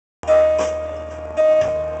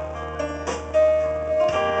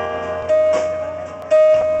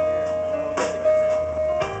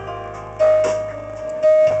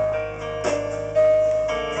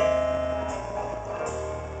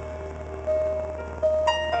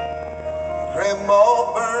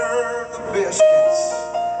Grandma burned the biscuits,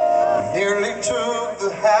 nearly took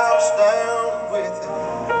the house down with it.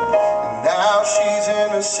 And now she's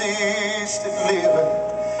in assisted living.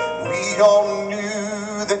 We all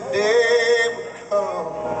knew the day would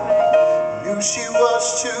come. Knew she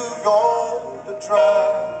was too gone to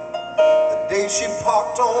drive. The day she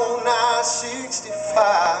parked on I-65,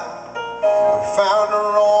 we found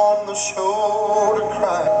her on the shoulder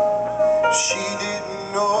crying. She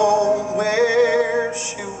didn't know where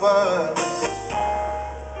she was.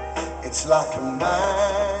 It's like a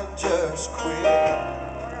mind just quit.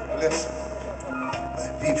 Listen,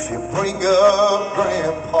 if you bring up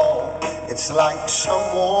Grandpa, it's like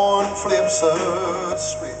someone flips a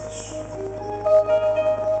switch.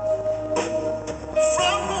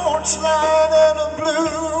 Front porch light and a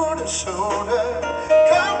blue soda,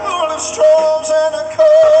 couple of straws and a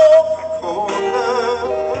Coca-Cola.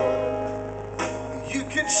 You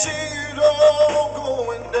can see it all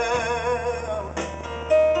going down.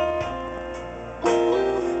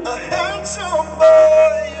 A handsome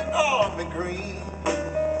boy in army green, a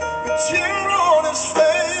tear on his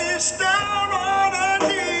face, down on her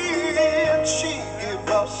knee. And she gave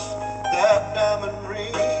us that diamond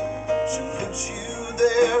ring. She puts you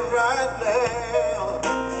there right now.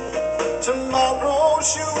 Tomorrow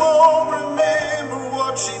she won't remember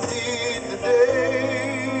what she did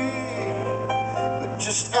today. But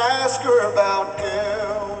just ask her about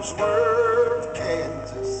Ellsworth,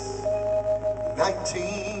 Kansas,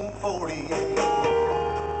 1948.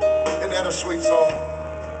 Isn't that a sweet song?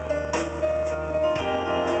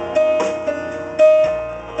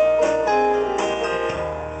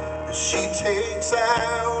 She takes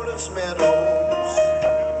out his medals,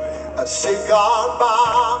 a cigar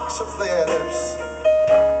box of letters,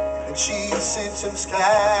 and she sits and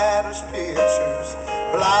scatters pictures,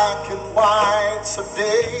 black and whites of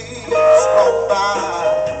days gone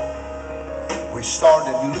by. We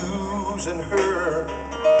started losing her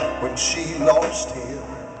when she lost him,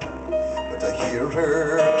 but to hear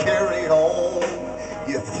her carry on,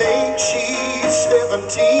 you think she's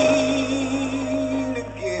 17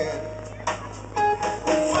 again.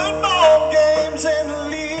 Football games and the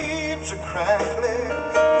leaves are crackling,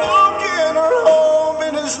 walking her home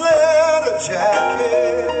in his leather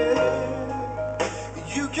jacket.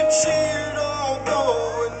 You can see it all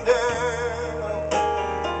going down.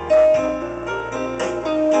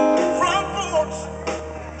 Front porch,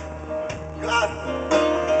 God,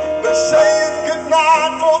 we're saying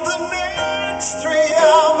goodnight for the next 3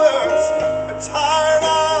 hours. Her tired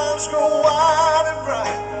eyes grow wide and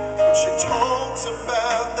bright when she talks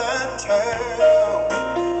about that town.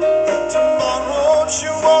 Tomorrow she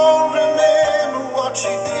won't remember what she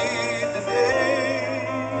did today.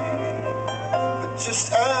 But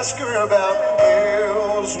just ask her about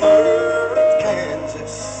Ellsworth,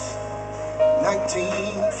 Kansas,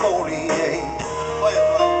 1948. Play it,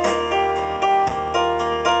 play it.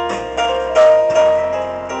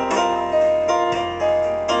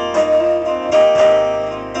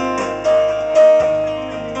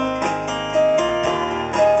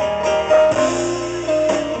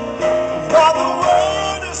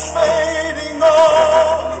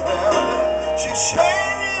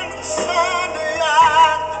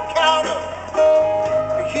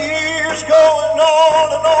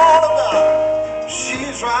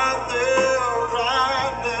 Right there,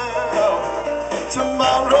 right now.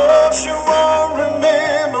 Tomorrow she won't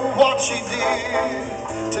remember what she did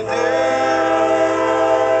today.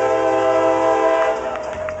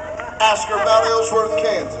 Ask her about Ellsworth,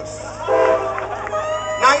 Kansas.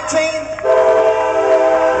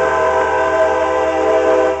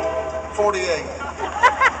 1948.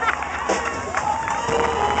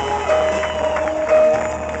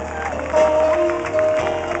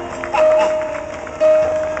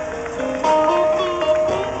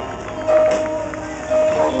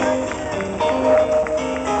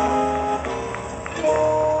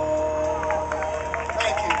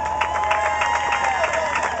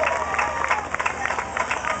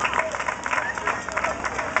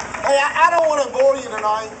 Hey, I don't want to bore you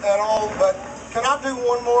tonight at all, but can I do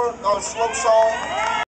one more slow song?